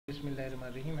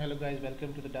Bismillahirrahmanirrahim. Hello guys,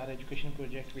 welcome to the Data Education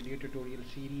Project video tutorial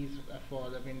series for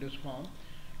the Windows Form.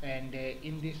 And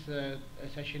in this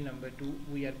session number 2,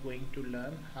 we are going to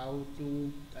learn how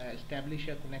to establish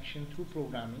a connection through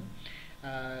programming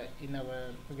in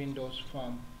our Windows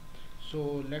Form.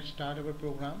 So let's start our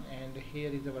program, and here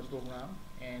is our program.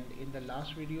 And in the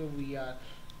last video we are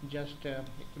just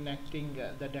connecting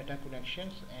the data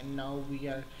connections, and now we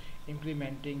are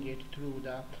implementing it through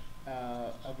the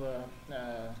our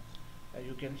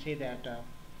you can say that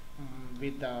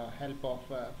with the help of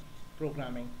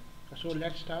programming. So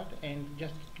let's start and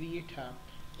just create a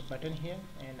button here,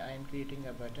 and I am creating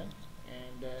a button,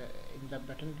 and in the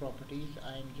button properties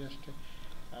I am just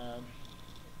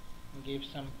give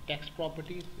some text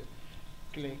properties.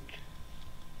 Click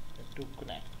to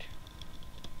connect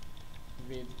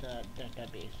with the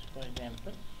database, for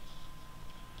example,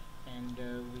 and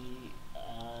we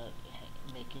are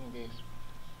making this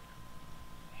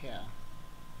here.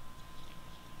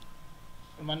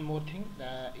 One more thing,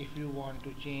 if you want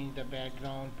to change the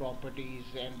background properties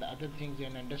and the other things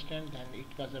and understand, then it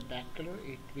was a back color,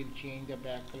 it will change the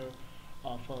back color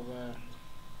of our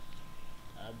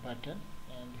button,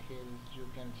 and here you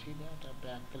can see that a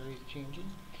back color is changing,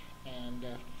 and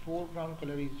foreground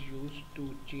color is used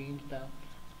to change the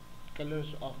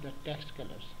colors of the text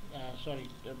colors,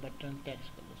 the button text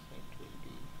colors. It will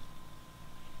be,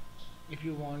 if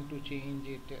you want to change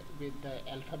it with the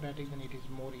alphabetic, then it is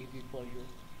more easy for you.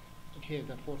 Here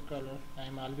the fourth color, I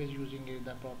am always using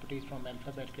the properties from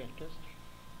alphabet characters,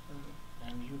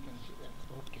 and you can see that.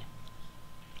 Okay,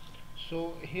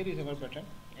 so here is our button,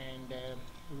 and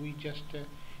we just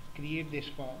create this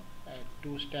form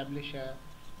to establish a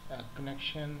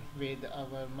connection with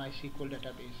our MySql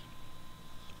database.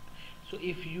 So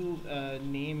if you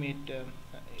name it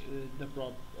the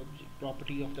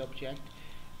property of the object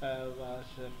was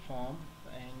form,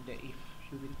 and if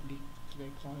you will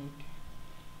click on it,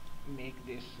 make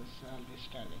this salary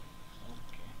standing.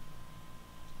 Okay,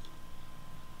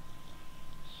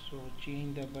 so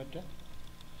change the button,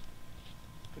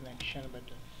 connection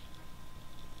button,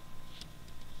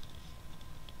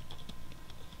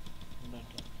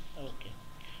 okay.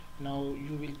 Now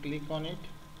you will click on it,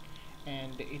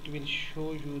 and it will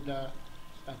show you the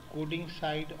coding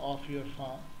side of your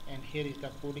form, and here is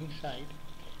the coding side,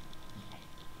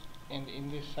 and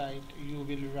in this side you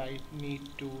will need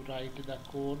to write the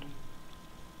code.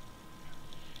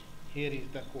 Here is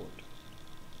the code.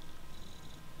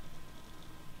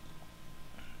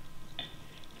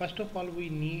 First of all, we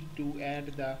need to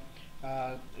add the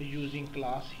using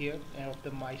class here of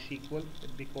the MySql,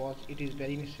 because it is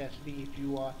very necessary. If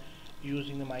you are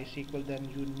using the MySql, then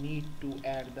you need to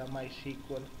add the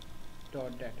MySql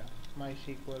dot data,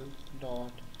 MySql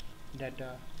dot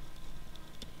data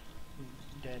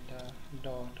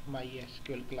dot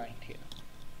MySql client. Here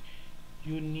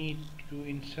you need to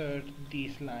insert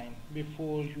this line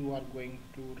before you are going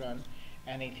to run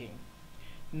anything.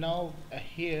 Now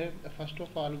here first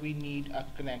of all we need a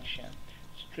connection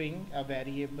string, a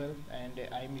variable, and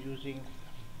I'm using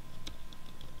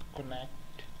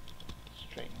connect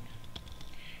string,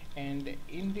 and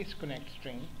in this connect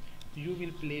string you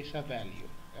will place a value.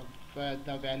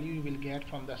 The value you will get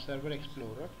from the server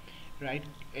explorer, right,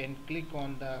 and click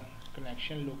on the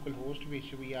connection localhost,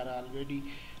 which we are already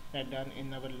done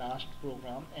in our last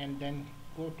program, and then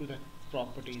go to the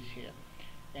properties here,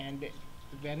 and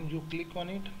when you click on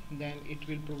it, then it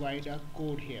will provide a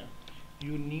code here.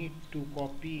 You need to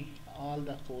copy all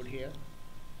the code here.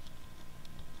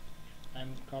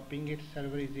 I'm copying it,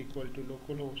 server is equal to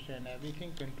localhost and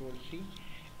everything, control C,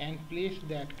 and place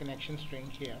that connection string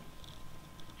here.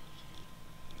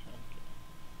 Okay.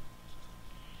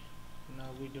 Now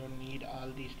we don't need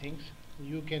all these things.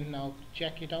 You can now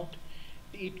check it out.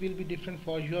 It will be different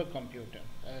for your computer.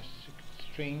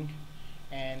 String,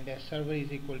 and server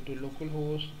is equal to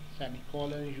localhost,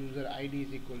 semicolon, user ID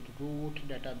is equal to root,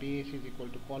 database is equal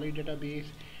to quality database,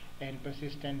 and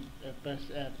persist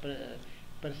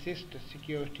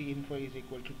security info is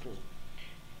equal to true.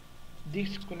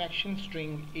 This connection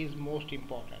string is most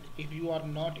important. If you are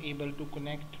not able to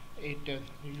connect it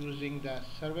using the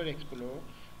server explorer,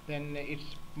 then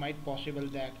it's might possible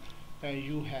that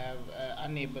you are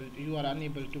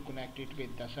unable to connect it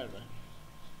with the server.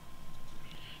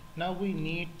 Now we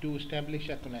need to establish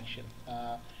a connection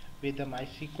with the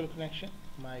MySql connection,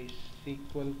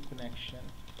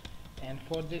 and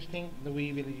for this thing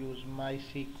we will use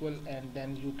MySql, and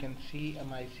then you can see a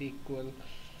MySql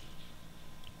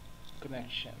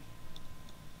connection,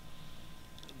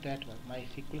 that was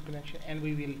MySql connection, and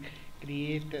we will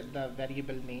create the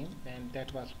variable name, and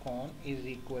that was con is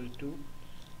equal to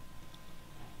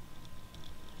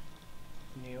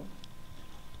new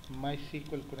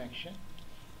MySql connection,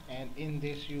 and in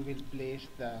this you will place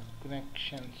the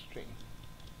connection string,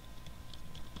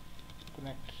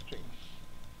 connect string,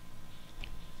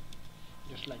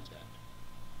 just like that.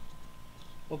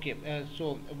 Okay,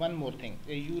 so one more thing,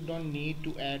 you don't need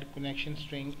to add connection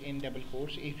string in double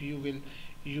quotes. If you will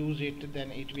use it,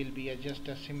 then it will be just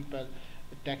a simple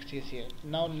text is here.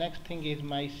 Now next thing is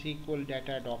MySql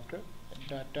data adapter.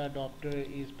 Data adapter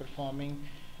is performing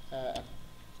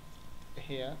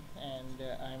here, and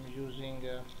I'm using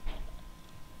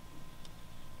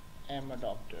m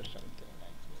adapter, something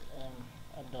like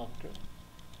adapter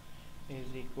is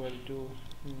equal to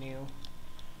new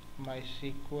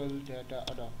MySql data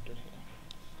adapter here.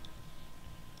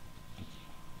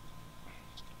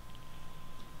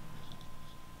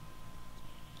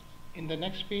 In the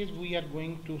next phase we are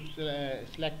going to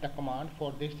select the command.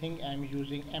 For this thing I am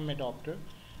using madapter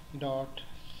dot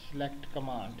select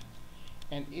command,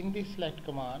 and in this select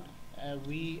command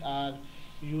we are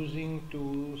using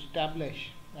to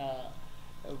establish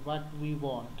what we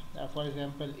want. For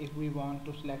example, if we want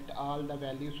to select all the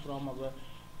values from our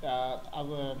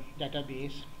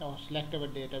database, or select our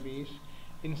database,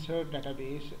 insert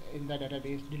database in the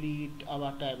database, delete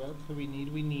our table, we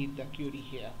need the query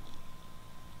here.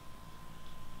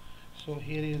 So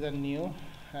here is the new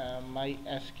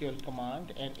MySql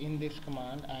command, and in this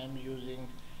command I am using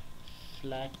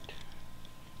select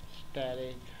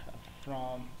static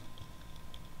from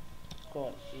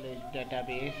college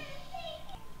database.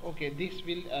 Okay, this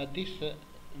will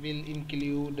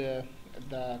include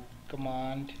the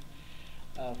command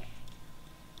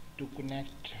to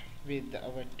connect with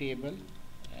our table,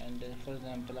 and for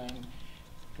example I am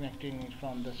connecting it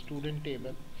from the student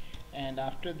table, and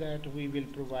after that we will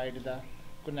provide the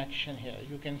connection here.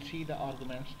 You can see the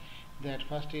arguments, that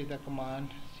first is the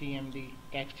command cmd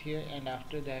text here, and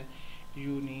after that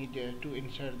you need to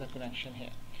insert the connection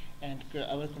here, and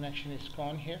our connection is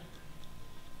con here.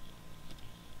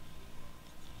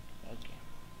 Okay,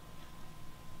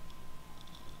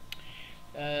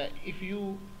 if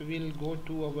you will go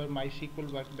to our MySql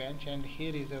workbench, and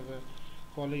here is our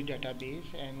college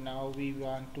database, and now we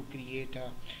want to create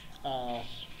a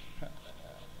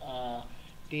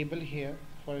table here.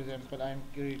 For example, I am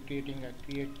creating a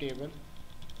create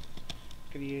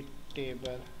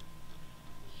table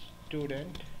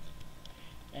student,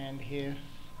 and here,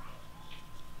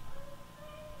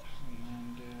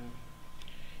 and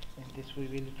in this we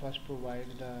will first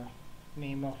provide the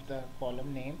name of the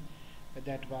column name,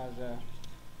 that was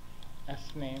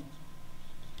s name,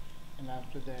 and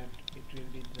after that it will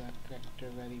be the character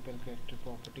variable character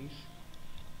properties,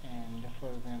 and for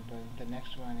example the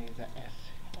next one is the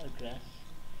s address,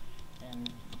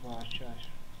 and varchar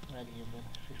variable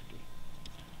 50.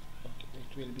 Okay,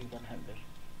 it will be 100.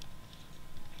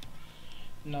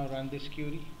 Now run this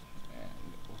query,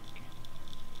 and okay,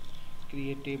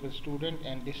 create table student,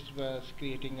 and this was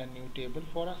creating a new table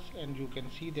for us, and you can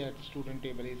see that student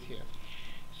table is here.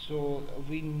 So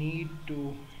we need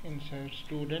to insert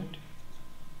student,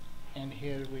 and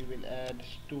here we will add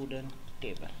student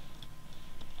table.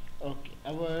 Okay,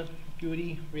 our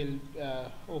query will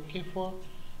okay for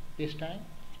this time,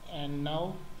 and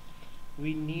now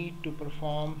we need to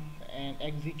perform and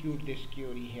execute this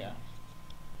query here,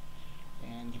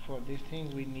 and for this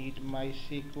thing we need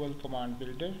MySql command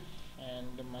builder,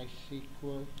 and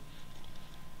MySql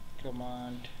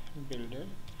command builder,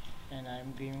 and I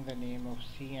am giving the name of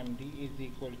cmd is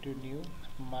equal to new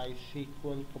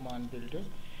MySql command builder,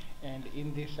 and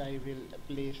in this I will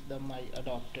place the my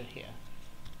adapter here.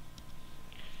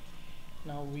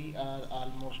 Now we are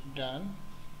almost done.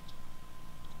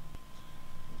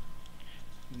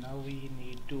 Now we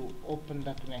need to open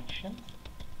the connection,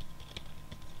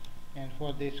 and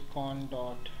for this con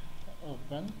dot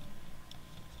open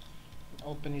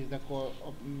is the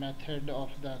method of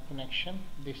the connection.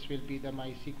 This will be the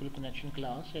MySql connection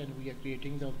class, and we are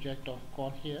creating the object of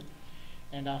con here,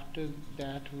 and after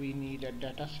that we need a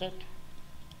data set,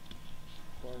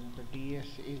 for the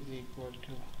ds is equal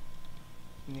to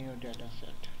new data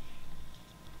set,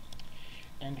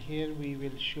 and here we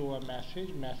will show a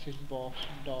message box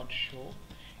dot show,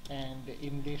 and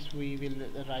in this we will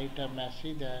write a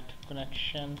message that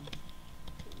connection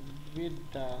with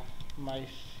the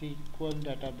MySql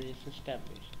database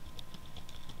established.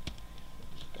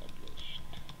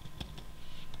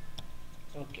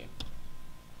 Okay,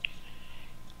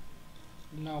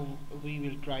 now we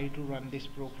will try to run this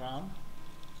program.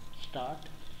 Start.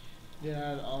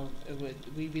 There are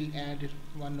we will add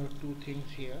one or two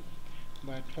things here,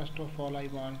 but first of all I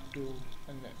want to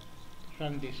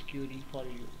run this query for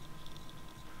you.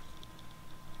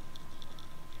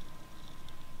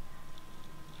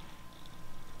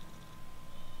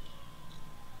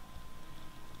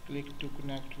 click to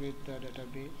connect with the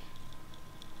database.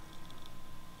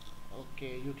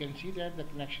 Okay, you can see that the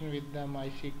connection with the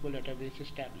MySql database is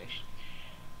established.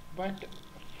 But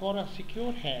for a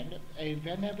secure hand,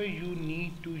 whenever you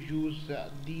need to use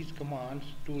these commands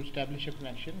to establish a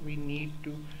connection, we need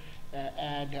to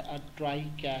add a try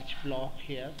catch block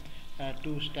here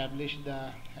to establish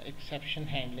the exception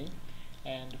handling.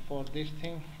 And for this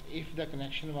thing, if the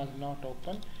connection was not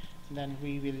open, then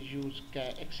we will use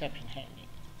exception handling.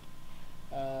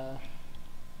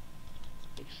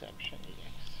 Exception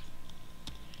ex.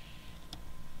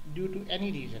 Due to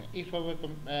any reason, if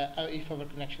our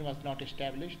connection was not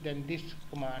established, then this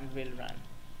command will run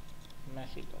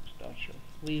messagebox.show.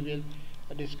 We will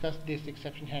discuss this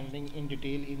exception handling in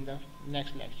detail in the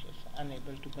next lectures.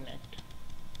 Unable to connect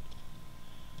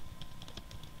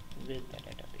with the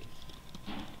database.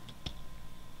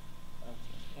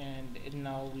 Okay. And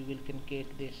now we will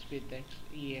concatenate this with the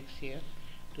ex here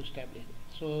to establish it.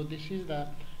 So this is the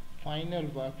final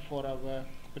work for our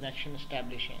connection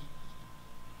establishing.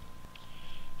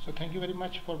 So thank you very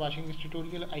much for watching this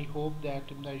tutorial. I hope that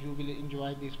you will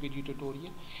enjoy this video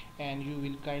tutorial, and you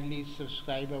will kindly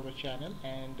subscribe our channel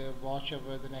and watch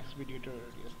the next video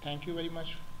tutorials. Thank you very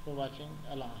much for watching.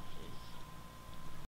 Allah Hafiz.